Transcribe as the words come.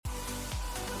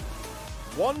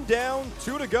One down,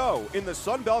 two to go in the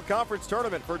Sun Belt Conference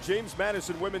Tournament for James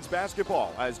Madison women's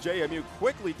basketball as JMU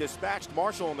quickly dispatched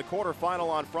Marshall in the quarterfinal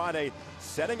on Friday,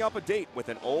 setting up a date with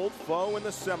an old foe in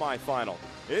the semifinal.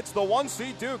 It's the 1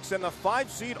 seed Dukes and the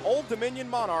 5 seed Old Dominion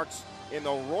Monarchs in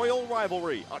the Royal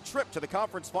Rivalry, a trip to the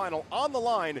conference final on the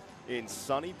line in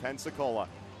sunny Pensacola.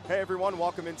 Hey everyone,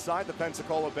 welcome inside the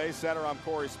Pensacola Bay Center. I'm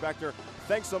Corey Spector.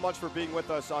 Thanks so much for being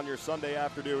with us on your Sunday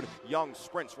afternoon. Young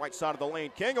sprints right side of the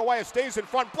lane. King Awaya stays in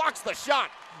front, blocks the shot,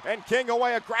 and King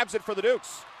Awaya grabs it for the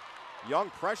Dukes.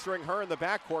 Young pressuring her in the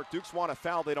backcourt. Dukes want a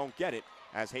foul, they don't get it,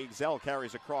 as Hazel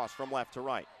carries across from left to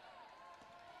right.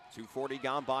 2:40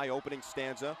 gone by, opening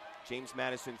stanza. James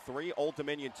Madison 3, Old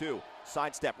Dominion 2.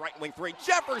 Sidestep, right wing 3,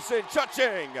 Jefferson,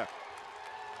 cha-ching!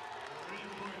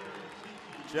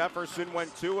 Jefferson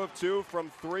went 2 of 2 from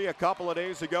 3 a couple of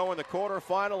days ago in the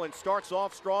quarterfinal and starts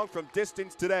off strong from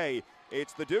distance today.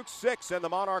 It's the Dukes 6 and the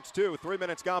Monarchs 2. 3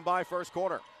 minutes gone by, first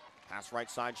quarter. Pass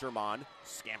right side, German.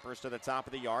 Scampers to the top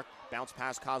of the arc. Bounce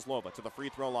past Kozlova to the free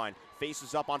throw line.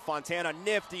 Faces up on Fontana.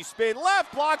 Nifty spin.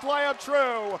 Left block layup,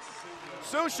 true.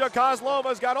 Susha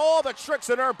Kozlova's got all the tricks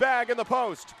in her bag in the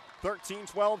post.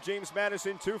 13-12, James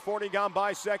Madison. 2:40 gone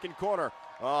by, second quarter.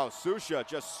 Oh, Susha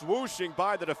just swooshing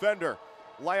by the defender.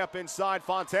 Layup inside,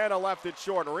 Fontana left it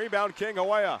short. Rebound, King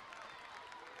Awaya.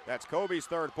 That's Kobe's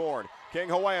third board. King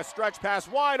Awaya stretch pass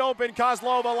wide open,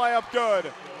 Kozlova layup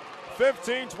good.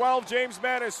 15-12, James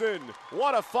Madison.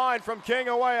 What a find from King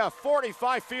Awaya,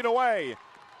 45 feet away.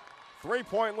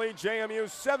 3-point lead, JMU,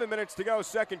 7 minutes to go,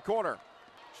 second quarter.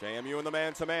 JMU in the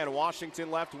man-to-man. Washington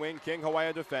left wing, King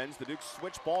Awaya defends. The Dukes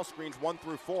switch ball screens 1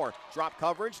 through 4. Drop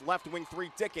coverage, left wing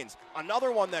 3, Dickens.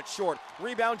 Another one that's short.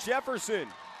 Rebound, Jefferson.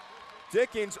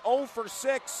 Dickens 0 for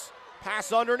 6.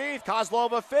 Pass underneath.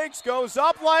 Kozlova fakes, goes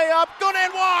up, layup, good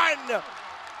and one!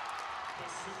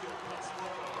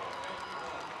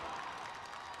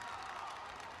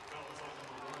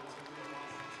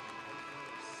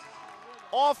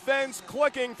 Offense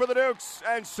clicking for the Dukes,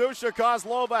 and Susha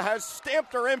Kozlova has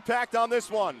stamped her impact on this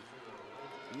one.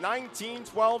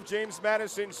 19-12, James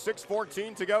Madison,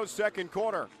 6:14 to go, second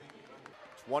quarter.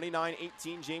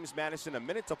 29-18, James Madison, a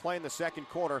minute to play in the second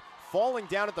quarter. Falling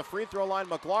down at the free throw line,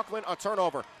 McLaughlin, a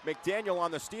turnover. McDaniel on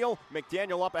the steal,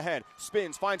 McDaniel up ahead.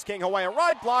 Spins, finds King Awaya,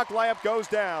 right block, layup goes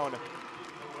down.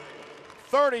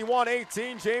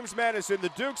 31-18, James Madison. The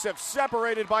Dukes have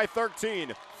separated by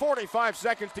 13. 45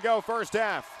 seconds to go, first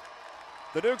half.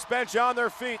 The Dukes bench on their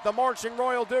feet. The marching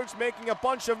Royal Dukes making a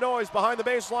bunch of noise behind the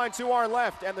baseline to our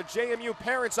left, and the JMU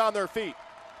parents on their feet.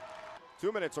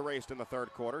 2 minutes erased in the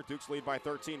third quarter. Dukes lead by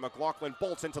 13. McLaughlin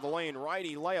bolts into the lane.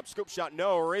 Righty layup, scoop shot,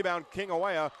 no. Rebound, King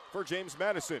Awaya for James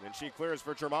Madison, and she clears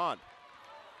for German.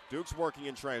 Dukes working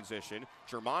in transition.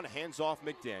 German hands off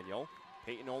McDaniel.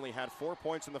 Peyton only had 4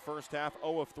 points in the first half,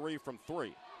 0 of 3 from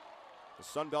 3. The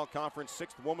Sun Belt Conference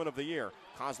 6th Woman of the Year.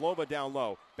 Kozlova down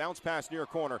low. Bounce pass near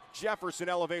corner. Jefferson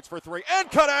elevates for 3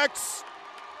 and connects!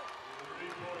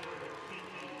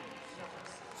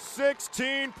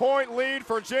 16-point lead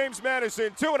for James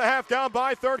Madison. 2.5 gone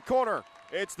by, third quarter.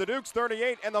 It's the Dukes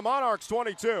 38 and the Monarchs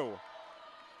 22.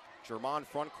 German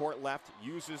front court left,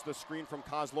 uses the screen from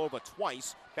Kozlova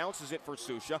twice, bounces it for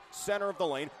Susha, center of the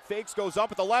lane, fakes, goes up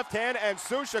with the left hand, and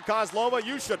Susha Kozlova,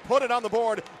 you should put it on the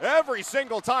board every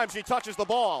single time she touches the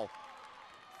ball.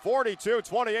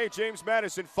 42-28, James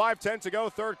Madison, 5:10 to go,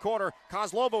 third quarter.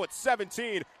 Kozlova with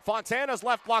 17. Fontana's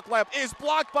left block layup is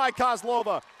blocked by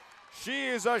Kozlova. She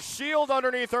is a shield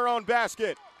underneath her own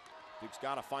basket. Duke's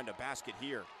got to find a basket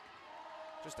here,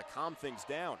 just to calm things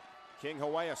down. King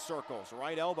Awaya circles,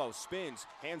 right elbow, spins,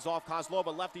 hands off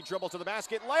Kozlova, lefty dribble to the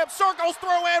basket, layup, circles through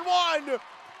and one!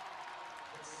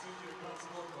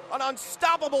 An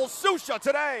unstoppable Susha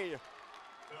today.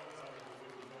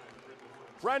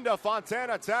 Brenda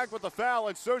Fontana tagged with the foul,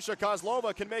 and Susha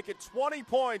Kozlova can make it 20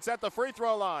 points at the free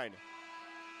throw line.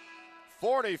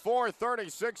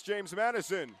 44-36, James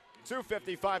Madison.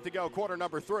 2:55 to go, quarter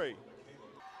number 3.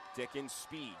 Dickens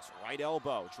speeds, right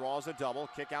elbow, draws a double,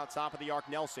 kick out top of the arc,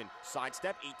 Nelson.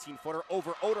 Sidestep, 18-footer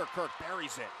over Oderkirk,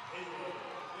 buries it.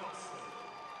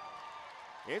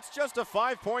 It's just a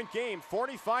 5-point game,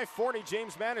 45-40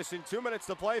 James Madison, 2 minutes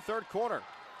to play, third quarter.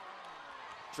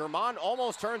 German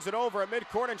almost turns it over at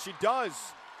midcourt, and she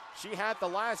does. She had the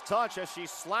last touch as she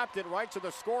slapped it right to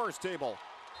the scorer's table.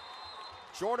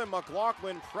 Jordan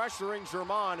McLaughlin pressuring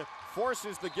German,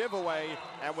 forces the giveaway,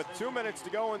 and with 2 minutes to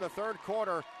go in the third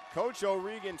quarter, Coach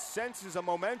O'Regan senses a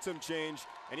momentum change,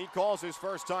 and he calls his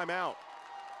first timeout.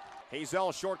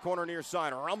 Hazel, short corner near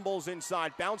side, rumbles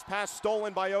inside, bounce pass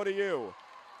stolen by ODU.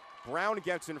 Brown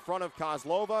gets in front of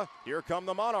Kozlova. Here come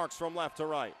the Monarchs from left to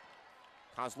right.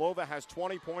 Kozlova has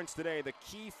 20 points today, the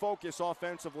key focus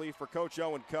offensively for Coach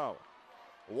O and Co.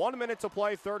 1 minute to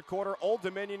play, third quarter. Old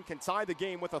Dominion can tie the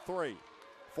game with a three.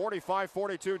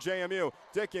 45-42 JMU.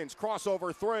 Dickens,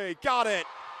 crossover three, got it!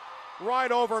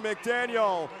 Right over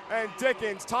McDaniel, and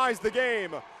Dickens ties the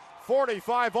game.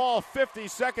 45 all, 50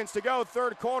 seconds to go,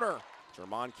 third quarter.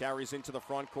 German carries into the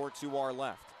front court to our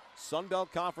left. Sun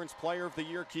Belt Conference Player of the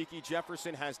Year, Kiki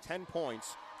Jefferson, has 10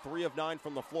 points, 3 of 9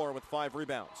 from the floor with 5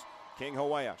 rebounds. King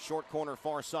Hawea, short corner,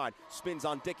 far side, spins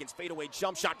on Dickens, fadeaway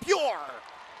jump shot, pure!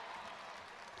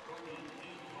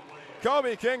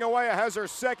 Kobe King Hawea has her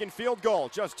second field goal,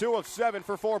 just 2 of 7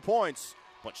 for 4 points.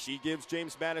 But she gives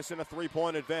James Madison a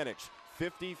 3-point advantage.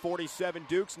 50-47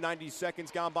 Dukes, 90 seconds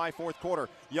gone by, fourth quarter.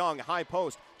 Young, high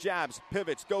post, jabs,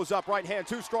 pivots, goes up, right hand,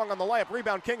 too strong on the layup,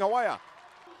 rebound King Hawea.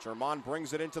 German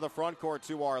brings it into the front court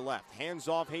to our left. Hands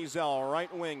off Hazel,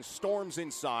 right wing, storms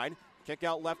inside. Kick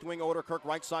out left wing, Oderkirk,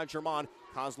 right side German.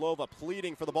 Kozlova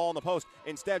pleading for the ball in the post.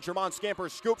 Instead, German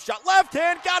scampers, scoop shot, left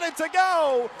hand, got it to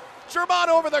go! German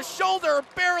over the shoulder,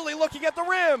 barely looking at the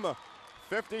rim.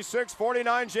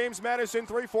 56-49, James Madison,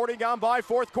 3:40 gone by,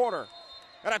 fourth quarter.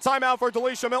 And a timeout for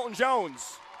Delisha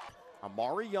Milton-Jones.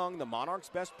 Amari Young, the Monarchs'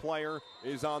 best player,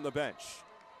 is on the bench.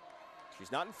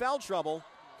 She's not in foul trouble.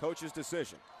 Coach's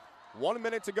decision. 1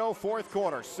 minute to go, fourth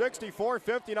quarter.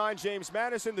 64-59, James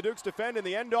Madison. The Dukes defend in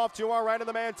the end off to our right of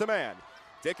the man-to-man.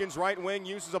 Dickens, right wing,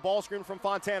 uses a ball screen from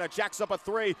Fontana. Jacks up a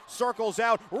three, circles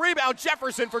out. Rebound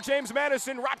Jefferson for James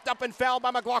Madison. Wrapped up and fouled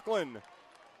by McLaughlin.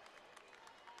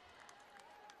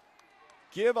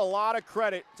 Give a lot of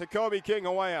credit to Kobe King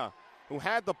Hawea, who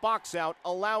had the box out,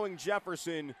 allowing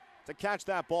Jefferson to catch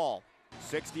that ball.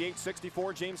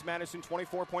 68-64, James Madison,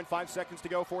 24.5 seconds to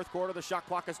go, fourth quarter. The shot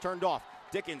clock has turned off.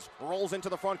 Dickens rolls into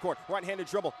the front court, right-handed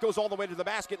dribble, goes all the way to the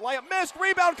basket, layup missed,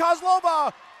 rebound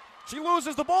Kozlova! She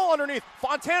loses the ball underneath.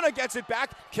 Fontana gets it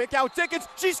back, kick out Dickens,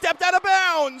 she stepped out of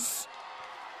bounds!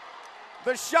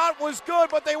 The shot was good,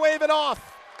 but they wave it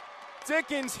off.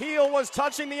 Dickens' heel was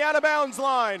touching the out-of-bounds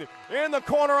line. In the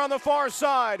corner on the far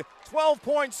side.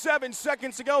 12.7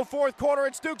 seconds to go, fourth quarter.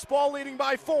 It's Duke's ball, leading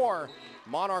by 4.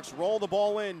 Monarchs roll the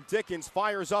ball in. Dickens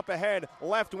fires up ahead.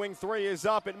 Left wing three is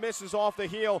up. It misses off the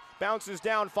heel. Bounces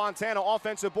down. Fontana,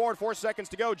 offensive board. 4 seconds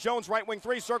to go. Jones, right wing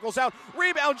three, circles out.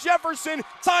 Rebound Jefferson.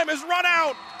 Time is run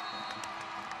out.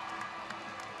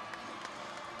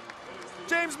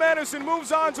 James Madison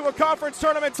moves on to a conference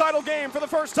tournament title game for the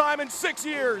first time in 6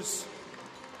 years.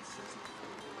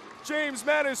 James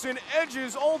Madison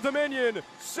edges Old Dominion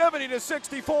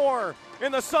 70-64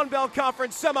 in the Sun Belt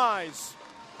Conference semis.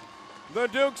 The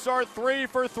Dukes are 3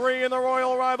 for 3 in the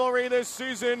Royal rivalry this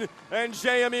season, and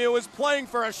JMU is playing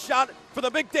for a shot for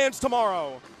the big dance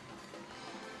tomorrow.